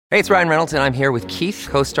Hey, it's Ryan Reynolds, and I'm here with Keith,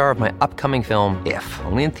 co-star of my upcoming film, If,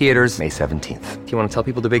 only in theaters May 17th. Do you want to tell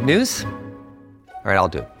people the big news? All right, I'll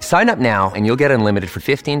do it. Sign up now and you'll get unlimited for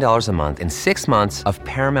 $15 a month and 6 months of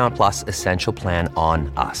Paramount Plus Essential Plan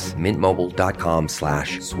on us.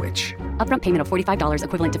 MintMobile.com/switch. Upfront payment of $45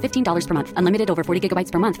 equivalent to $15 per month. Unlimited over 40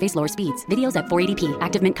 gigabytes per month. Face lower speeds. Videos at 480p.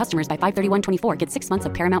 Active Mint customers by 531.24 get 6 months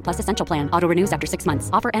of Paramount Plus Essential Plan. Auto renews after 6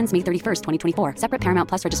 months. Offer ends May 31st, 2024. Separate Paramount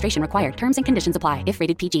Plus registration required. Terms and conditions apply if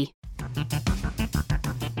rated PG.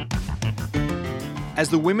 As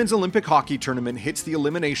the Women's Olympic Hockey Tournament hits the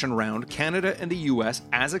elimination round, Canada and the US,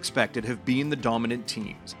 as expected, have been the dominant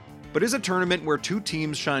teams. But is a tournament where two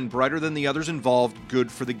teams shine brighter than the others involved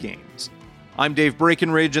good for the games? I'm Dave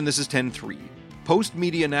Breckenridge, and this is 10-3.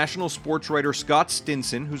 Post-media national sports writer Scott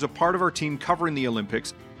Stinson, who's a part of our team covering the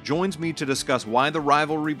Olympics, joins me to discuss why the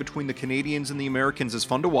rivalry between the Canadians and the Americans is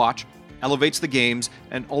fun to watch, elevates the games,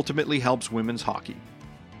 and ultimately helps women's hockey.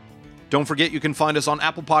 Don't forget you can find us on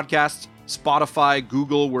Apple Podcasts, Spotify,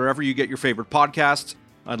 Google, wherever you get your favorite podcasts.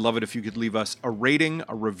 I'd love it if you could leave us a rating,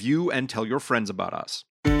 a review, and tell your friends about us.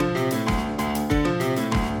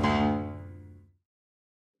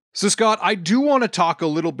 So, Scott, I do want to talk a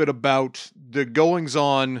little bit about the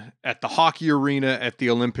goings-on at the hockey arena at the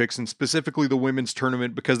Olympics, and specifically the women's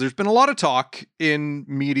tournament, because there's been a lot of talk in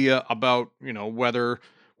media about, whether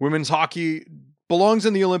women's hockey belongs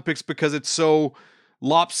in the Olympics because it's so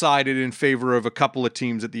lopsided in favor of a couple of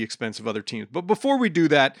teams at the expense of other teams. But before we do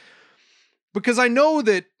that, because I know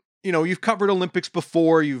that, you've covered Olympics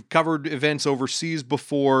before, you've covered events overseas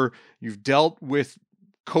before, you've dealt with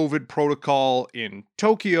COVID protocol in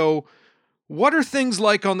Tokyo. What are things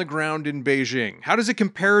like on the ground in Beijing? How does it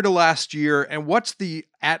compare to last year? And what's the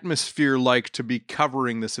atmosphere like to be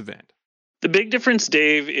covering this event? The big difference,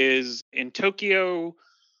 Dave, is in Tokyo,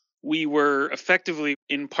 we were effectively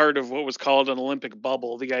in part of what was called an Olympic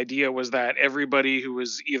bubble. The idea was that everybody who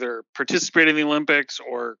was either participating in the Olympics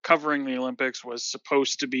or covering the Olympics was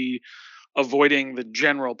supposed to be avoiding the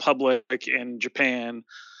general public in Japan.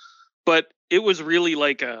 But it was really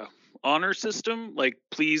like a honor system, like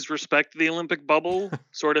please respect the Olympic bubble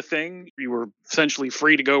sort of thing. You were essentially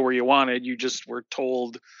free to go where you wanted. You just were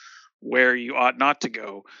told where you ought not to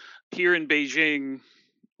go. Here in Beijing,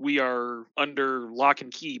 we are under lock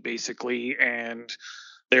and key, basically, and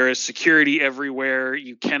there is security everywhere.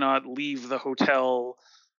 You cannot leave the hotel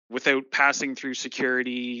without passing through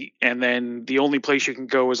security, and then the only place you can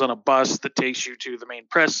go is on a bus that takes you to the main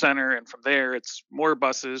press center, and from there it's more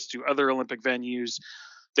buses to other Olympic venues.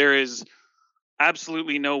 There is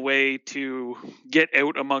absolutely no way to get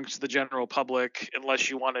out amongst the general public unless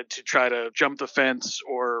you wanted to try to jump the fence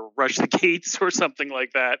or rush the gates or something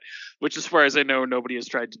like that, which as far as I know, nobody has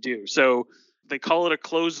tried to do. So they call it a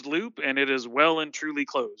closed loop, and it is well and truly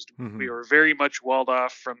closed. Mm-hmm. We are very much walled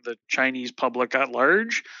off from the Chinese public at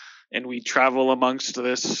large, and we travel amongst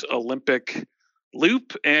this Olympic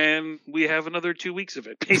loop, and we have another 2 weeks of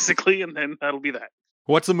it, basically, and then that'll be that.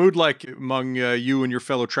 What's the mood like among you and your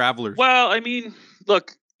fellow travelers? Well, I mean,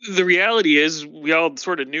 look, the reality is we all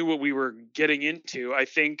sort of knew what we were getting into. I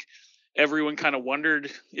think everyone kind of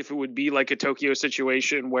wondered if it would be like a Tokyo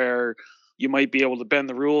situation where you might be able to bend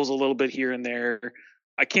the rules a little bit here and there.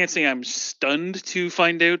 I can't say I'm stunned to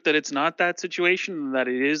find out that it's not that situation and that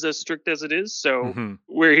it is as strict as it is. So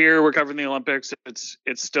We're here, we're covering the Olympics. It's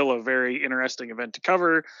still a very interesting event to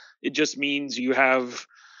cover. It just means you have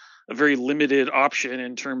a very limited option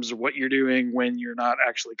in terms of what you're doing when you're not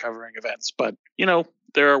actually covering events. But,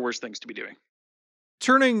 there are worse things to be doing.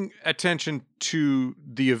 Turning attention to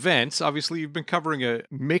the events, obviously you've been covering a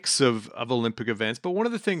mix of Olympic events, but one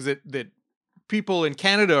of the things that people in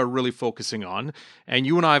Canada are really focusing on, and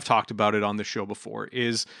you and I have talked about it on the show before,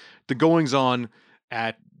 is the goings-on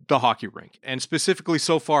at the hockey rink. And specifically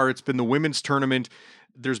so far, it's been the women's tournament.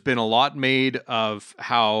 There's been a lot made of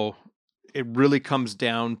how it really comes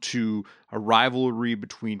down to a rivalry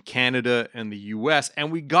between Canada and the US. And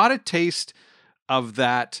we got a taste of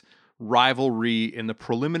that rivalry in the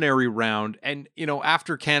preliminary round. And,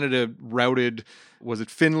 after Canada routed, was it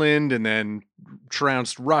Finland and then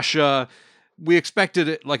trounced Russia, we expected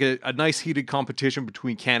it like a nice heated competition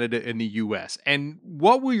between Canada and the US. And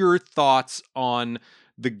what were your thoughts on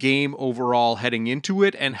the game overall heading into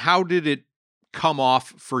it? And how did it come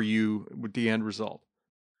off for you with the end result?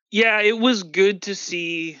 Yeah, it was good to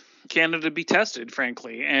see Canada be tested,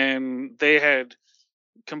 frankly. And they had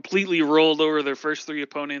completely rolled over their first three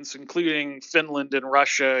opponents, including Finland and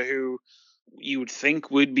Russia, who you would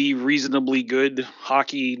think would be reasonably good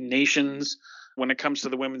hockey nations. When it comes to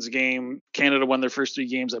the women's game, Canada won their first three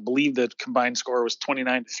games. I believe the combined score was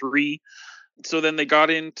 29-3. So then they got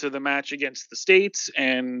into the match against the States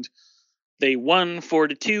and they won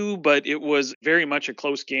 4-2, but it was very much a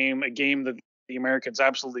close game, a game that the Americans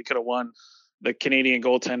absolutely could have won. The Canadian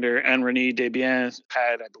goaltender, Anne-Renée Desbiens,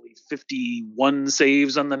 had, I believe, 51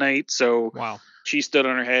 saves on the night. So Wow. she stood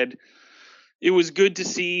on her head. It was good to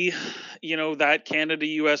see, that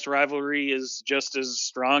Canada-US rivalry is just as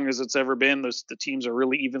strong as it's ever been. The teams are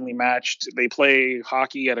really evenly matched. They play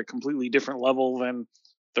hockey at a completely different level than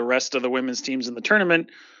the rest of the women's teams in the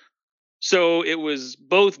tournament. So it was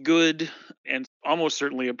both good and almost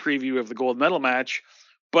certainly a preview of the gold medal match,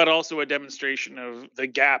 but also a demonstration of the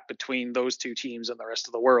gap between those two teams and the rest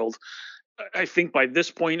of the world. I think by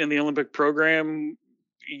this point in the Olympic program,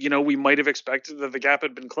 we might have expected that the gap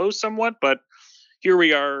had been closed somewhat, but here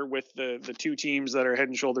we are with the two teams that are head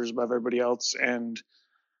and shoulders above everybody else. And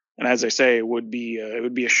as I say, it would be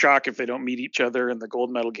a shock if they don't meet each other in the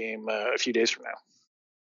gold medal game a few days from now.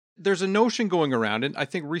 There's a notion going around, and I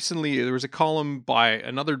think recently there was a column by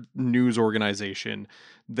another news organization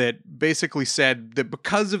that basically said that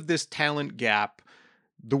because of this talent gap,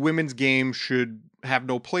 the women's game should have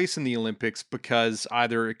no place in the Olympics because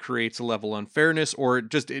either it creates a level of unfairness or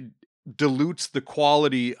it dilutes the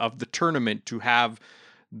quality of the tournament to have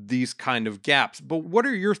these kind of gaps. But what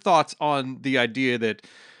are your thoughts on the idea that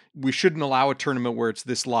we shouldn't allow a tournament where it's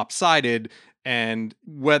this lopsided, and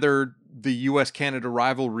whether the US-Canada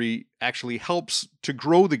rivalry actually helps to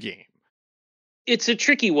grow the game? It's a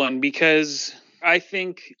tricky one because I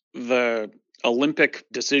think the Olympic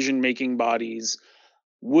decision-making bodies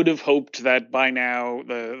would have hoped that by now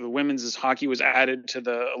the women's hockey was added to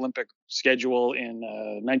the Olympic schedule in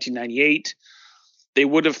 1998. They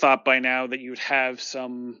would have thought by now that you'd have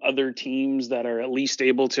some other teams that are at least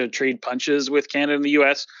able to trade punches with Canada and the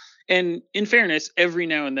US. And in fairness, every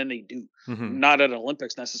now and then they do. Mm-hmm. Not at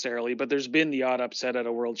Olympics necessarily, but there's been the odd upset at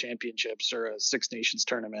a World Championships or a Six Nations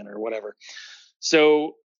tournament or whatever.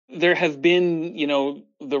 So there have been,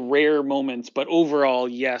 the rare moments, but overall,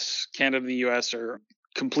 yes, Canada and the US are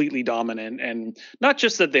completely dominant. And not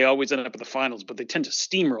just that they always end up at the finals, but they tend to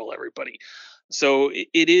steamroll everybody. So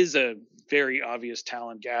it is a very obvious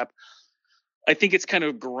talent gap. I think it's kind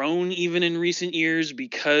of grown even in recent years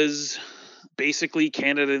because basically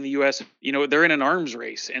Canada and the US, they're in an arms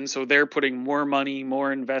race. And so they're putting more money,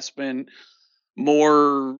 more investment,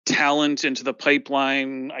 more talent into the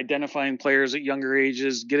pipeline, identifying players at younger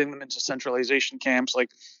ages, getting them into centralization camps.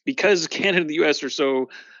 Like, because Canada and the US are so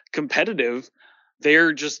competitive,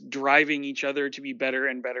 they're just driving each other to be better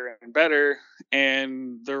and better and better.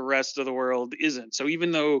 And the rest of the world isn't. So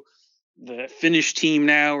even though the Finnish team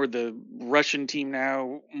now or the Russian team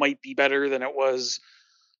now might be better than it was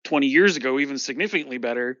 20 years ago, even significantly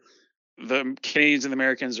better, the Canadians and the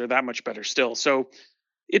Americans are that much better still. So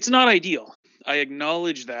it's not ideal. I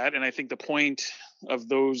acknowledge that. And I think the point of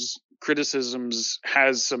those criticisms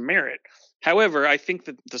has some merit. However, I think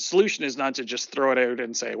that the solution is not to just throw it out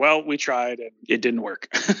and say, well, we tried and it didn't work.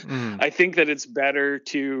 I think that it's better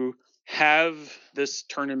to have this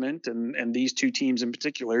tournament and these two teams in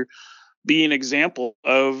particular be an example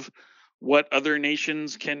of what other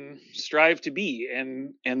nations can strive to be.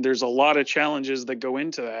 And there's a lot of challenges that go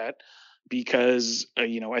into that because,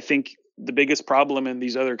 I think the biggest problem in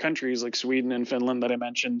these other countries like Sweden and Finland that I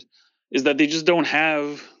mentioned is that they just don't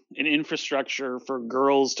have an infrastructure for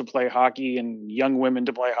girls to play hockey and young women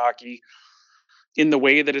to play hockey in the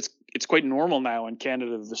way that it's quite normal now in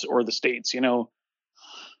Canada or the States.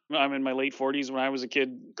 I'm in my late 40s. When I was a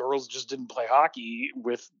kid, girls just didn't play hockey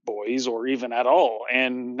with boys or even at all.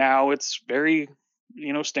 And now it's very,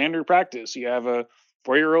 standard practice. You have a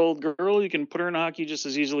 4-year-old girl, you can put her in hockey just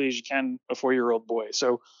as easily as you can a 4-year-old boy.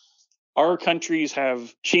 So our countries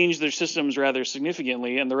have changed their systems rather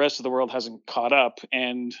significantly, and the rest of the world hasn't caught up.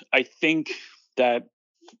 And I think that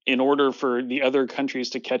in order for the other countries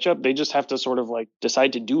to catch up, they just have to sort of like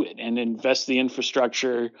decide to do it and invest the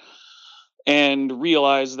infrastructure and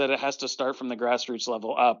realize that it has to start from the grassroots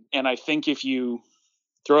level up. And I think if you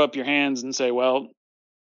throw up your hands and say, well,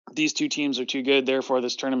 these two teams are too good, therefore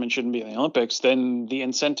this tournament shouldn't be in the Olympics, then the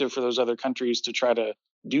incentive for those other countries to try to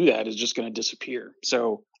do that is just going to disappear.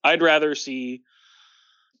 So I'd rather see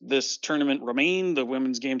this tournament remain, the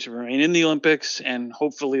women's game to remain in the Olympics, and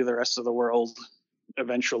hopefully the rest of the world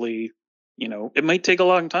eventually, it might take a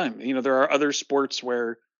long time. There are other sports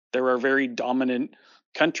where there are very dominant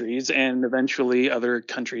countries and eventually other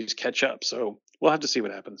countries catch up. So we'll have to see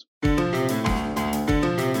what happens.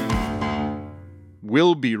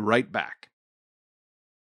 We'll be right back.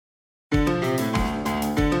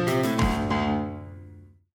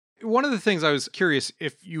 One of the things I was curious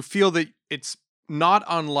if you feel that it's not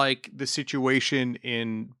unlike the situation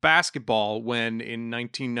in basketball when in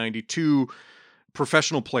 1992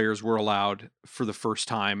 professional players were allowed for the first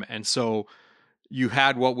time. And so you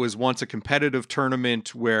had what was once a competitive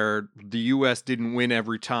tournament where the US didn't win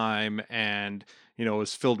every time, and it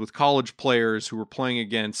was filled with college players who were playing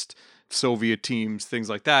against Soviet teams, things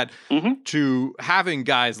like that, to having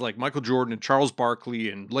guys like Michael Jordan and Charles Barkley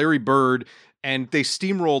and Larry Bird, and they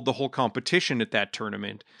steamrolled the whole competition at that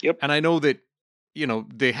tournament. Yep. And I know that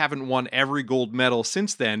they haven't won every gold medal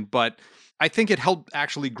since then, but I think it helped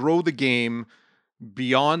actually grow the game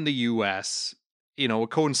beyond the US. It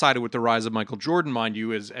coincided with the rise of Michael Jordan, mind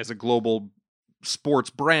you, as a global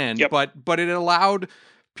sports brand, Yep. but it allowed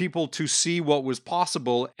people to see what was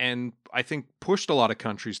possible, and I think pushed a lot of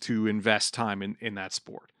countries to invest time in that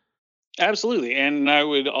sport. Absolutely. And I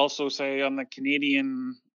would also say on the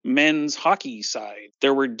Canadian men's hockey side,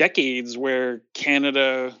 there were decades where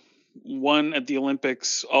Canada won at the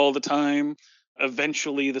Olympics all the time.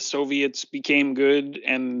 Eventually, the Soviets became good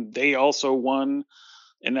and they also won.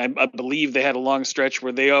 And I believe they had a long stretch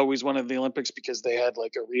where they always won at the Olympics because they had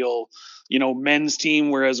like a real, men's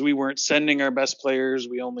team, whereas we weren't sending our best players.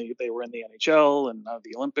 They were in the NHL and not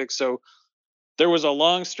the Olympics. So there was a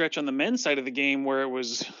long stretch on the men's side of the game where it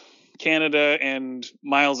was Canada and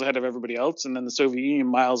miles ahead of everybody else, and then the Soviet Union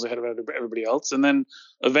miles ahead of everybody else. And then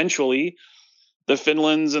eventually the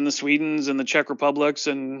Finlands and the Swedens and the Czech Republics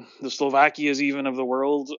and the Slovakias even of the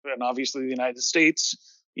world, and obviously the United States,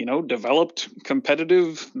 developed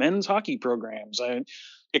competitive men's hockey programs.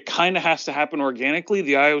 It kind of has to happen organically.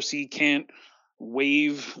 The IOC can't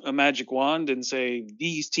wave a magic wand and say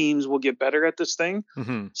these teams will get better at this thing.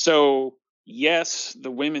 Mm-hmm. So yes, the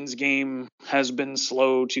women's game has been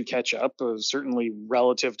slow to catch up, certainly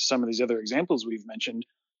relative to some of these other examples we've mentioned.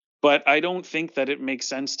 But I don't think that it makes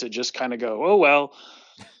sense to just kind of go, oh, well.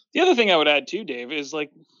 The other thing I would add too, Dave, is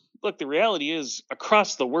like, look, the reality is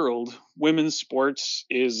across the world, women's sports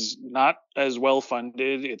is not as well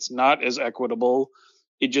funded. It's not as equitable.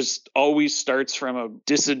 It just always starts from a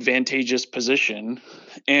disadvantageous position.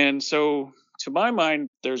 And so to my mind,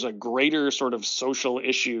 there's a greater sort of social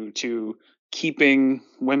issue to keeping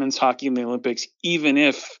women's hockey in the Olympics, even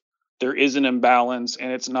if there is an imbalance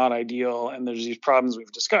and it's not ideal and there's these problems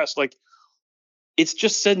we've discussed. Like, it's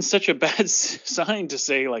just sends such a bad sign to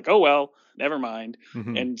say like, oh, well, never mind,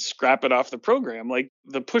 and scrap it off the program. Like,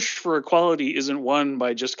 the push for equality isn't won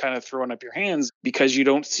by just kind of throwing up your hands because you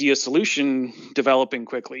don't see a solution developing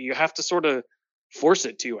quickly. You have to sort of force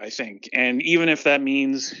it to, I think. And even if that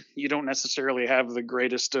means you don't necessarily have the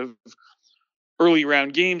greatest of early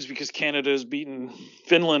round games because Canada has beaten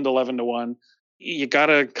Finland 11-1, you got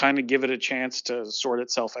to kind of give it a chance to sort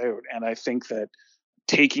itself out. And I think that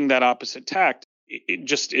taking that opposite tact, it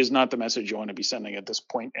just is not the message you want to be sending at this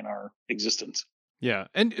point in our existence. Yeah.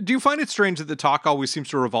 And do you find it strange that the talk always seems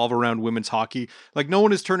to revolve around women's hockey? Like, no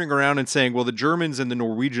one is turning around and saying, well, the Germans and the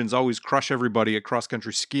Norwegians always crush everybody at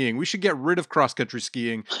cross-country skiing. We should get rid of cross-country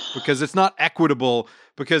skiing because it's not equitable,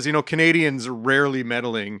 because, Canadians are rarely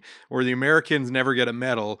medaling, or the Americans never get a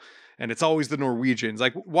medal, and it's always the Norwegians.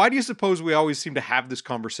 Like, why do you suppose we always seem to have this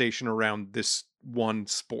conversation around this one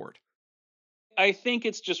sport? I think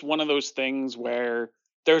it's just one of those things where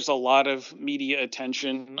there's a lot of media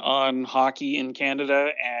attention on hockey in Canada,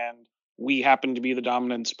 and we happen to be the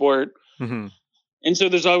dominant sport. Mm-hmm. And so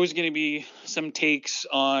there's always going to be some takes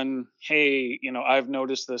on, hey, I've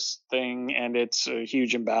noticed this thing and it's a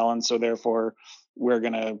huge imbalance, so therefore we're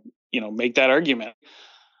going to, make that argument.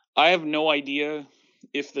 I have no idea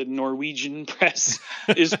if the Norwegian press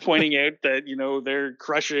is pointing out that, they're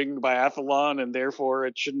crushing biathlon and therefore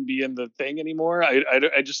it shouldn't be in the thing anymore.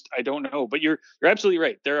 I don't know. But you're absolutely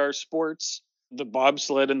right. There are sports, the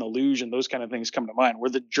bobsled and the luge and those kind of things come to mind, where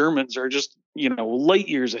the Germans are just, light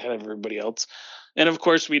years ahead of everybody else. And of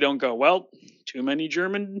course we don't go, well, too many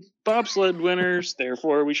German bobsled winners,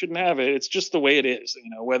 therefore we shouldn't have it. It's just the way it is,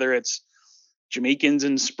 whether it's Jamaicans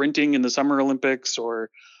in sprinting in the Summer Olympics or,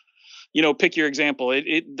 pick your example.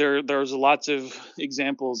 There's lots of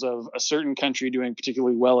examples of a certain country doing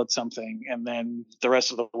particularly well at something, and then the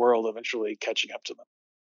rest of the world eventually catching up to them.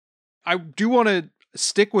 I do want to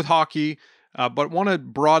stick with hockey, but want to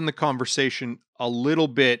broaden the conversation a little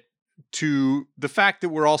bit to the fact that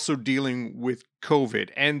we're also dealing with COVID.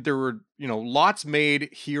 And there were, lots made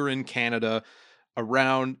here in Canada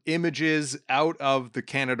around images out of the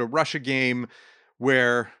Canada-Russia game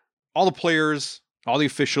where all the players, all the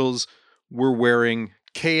officials were wearing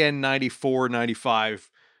KN94, 95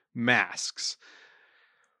 masks.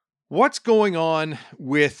 What's going on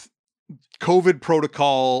with COVID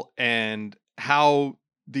protocol and how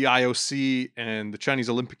the IOC and the Chinese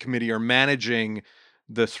Olympic Committee are managing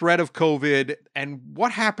the threat of COVID, and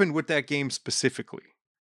what happened with that game specifically?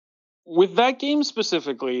 With that game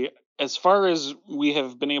specifically, as far as we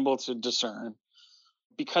have been able to discern,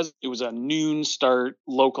 because it was a noon start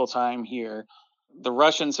local time here, the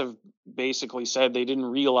Russians have basically said they didn't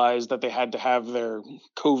realize that they had to have their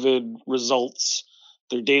COVID results,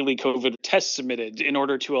 their daily COVID tests submitted in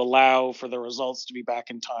order to allow for the results to be back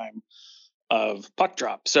in time of puck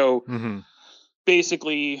drop. So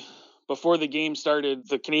basically, before the game started,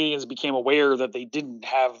 the Canadians became aware that they didn't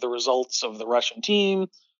have the results of the Russian team.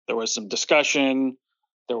 There was some discussion.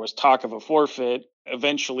 There was talk of a forfeit.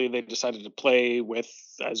 Eventually, they decided to play with,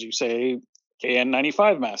 as you say,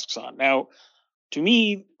 KN95 masks on. Now, to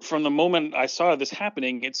me, from the moment I saw this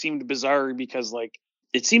happening, it seemed bizarre because, like,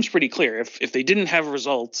 it seems pretty clear. If they didn't have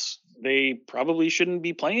results, they probably shouldn't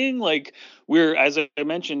be playing. Like, as I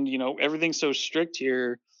mentioned, everything's so strict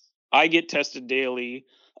here. I get tested daily.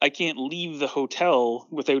 I can't leave the hotel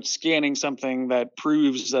without scanning something that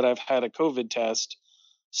proves that I've had a COVID test.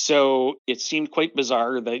 So it seemed quite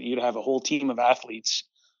bizarre that you'd have a whole team of athletes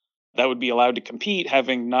that would be allowed to compete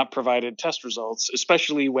having not provided test results,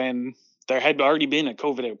 especially when there had already been a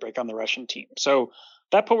COVID outbreak on the Russian team. So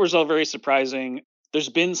that part was all very surprising. There's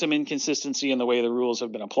been some inconsistency in the way the rules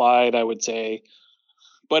have been applied, I would say.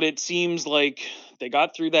 But it seems like they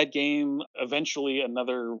got through that game. Eventually,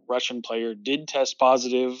 another Russian player did test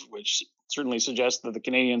positive, which certainly suggests that the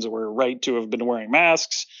Canadians were right to have been wearing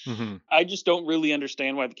masks. I just don't really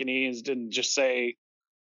understand why the Canadians didn't just say,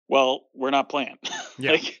 well, we're not playing.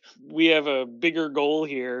 Yeah. Like, we have a bigger goal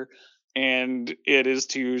here, and it is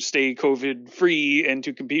to stay COVID free and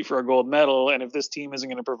to compete for a gold medal. And if this team isn't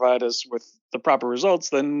going to provide us with the proper results,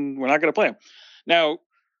 then we're not going to play them. Now,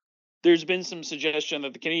 there's been some suggestion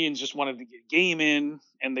that the Canadians just wanted to get a game in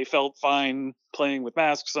and they felt fine playing with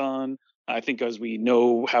masks on. I think as we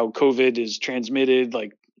know how COVID is transmitted,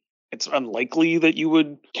 like, it's unlikely that you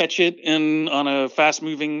would catch it on a fast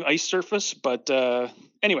moving ice surface. But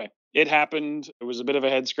anyway, it happened. It was a bit of a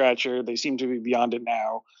head scratcher. They seem to be beyond it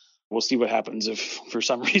now. We'll see what happens if for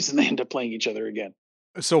some reason they end up playing each other again.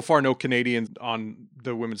 So far, no Canadians on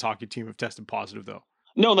the women's hockey team have tested positive, though.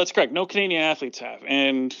 No, that's correct. No Canadian athletes have.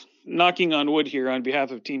 And knocking on wood here on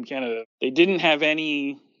behalf of Team Canada, they didn't have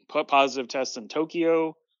any positive tests in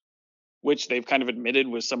Tokyo, which they've kind of admitted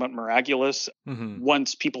was somewhat miraculous.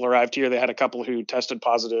 Once people arrived here, they had a couple who tested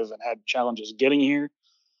positive and had challenges getting here.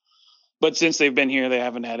 But since they've been here, they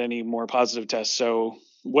haven't had any more positive tests. So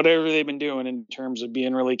whatever they've been doing in terms of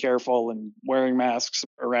being really careful and wearing masks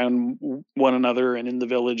around one another and in the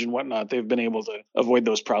village and whatnot, they've been able to avoid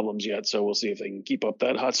those problems yet. So we'll see if they can keep up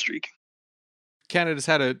that hot streak. Canada's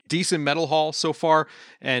had a decent medal haul so far,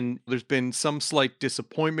 and there's been some slight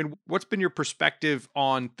disappointment. What's been your perspective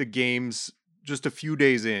on the games just a few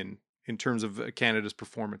days in terms of Canada's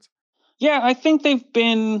performance? Yeah, I think they've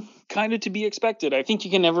been kind of to be expected. I think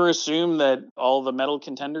you can never assume that all the medal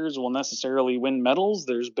contenders will necessarily win medals.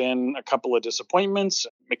 There's been a couple of disappointments.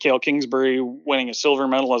 Mikhail Kingsbury winning a silver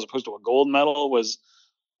medal as opposed to a gold medal was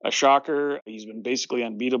a shocker. He's been basically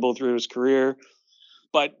unbeatable through his career.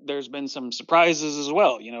 But there's been some surprises as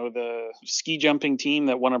well. The ski jumping team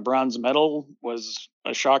that won a bronze medal was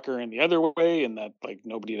a shocker in the other way, in that, like,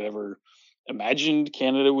 nobody had ever imagined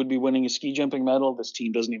Canada would be winning a ski jumping medal. This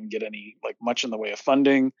team doesn't even get any, much in the way of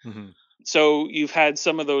funding. So you've had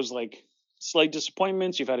some of those, slight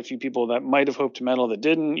disappointments. You've had a few people that might have hoped to medal that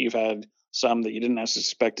didn't. You've had some that you didn't necessarily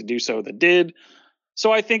expect to do so that did.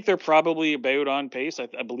 So I think they're probably about on pace.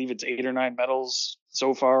 I believe it's 8 or 9 medals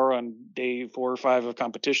so far on day 4 or 5 of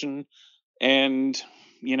competition. And,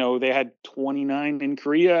 they had 29 in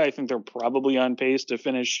Korea. I think they're probably on pace to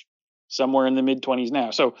finish somewhere in the mid-20s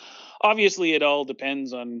now. So obviously it all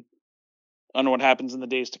depends on what happens in the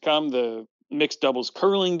days to come. The mixed doubles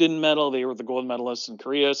curling didn't medal. They were the gold medalists in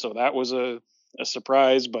Korea. So that was a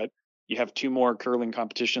surprise. But you have 2 more curling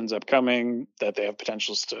competitions upcoming that they have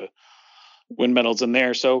potentials to win medals in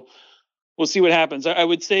there. So we'll see what happens. I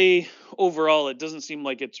would say overall, it doesn't seem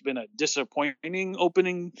like it's been a disappointing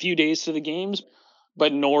opening few days to the games,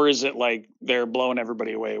 but nor is it like they're blowing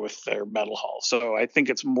everybody away with their medal haul. So I think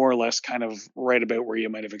it's more or less kind of right about where you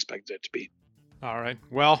might have expected it to be. All right.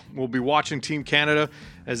 Well, we'll be watching Team Canada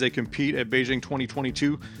as they compete at Beijing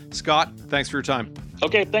 2022. Scott, thanks for your time.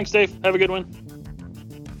 Okay. Thanks, Dave. Have a good one.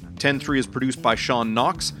 10-3 is produced by Sean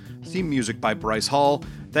Knox. Theme music by Bryce Hall.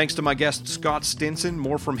 Thanks to my guest, Scott Stinson.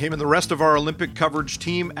 More from him and the rest of our Olympic coverage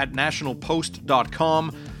team at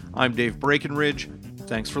nationalpost.com. I'm Dave Breckenridge.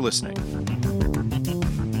 Thanks for listening.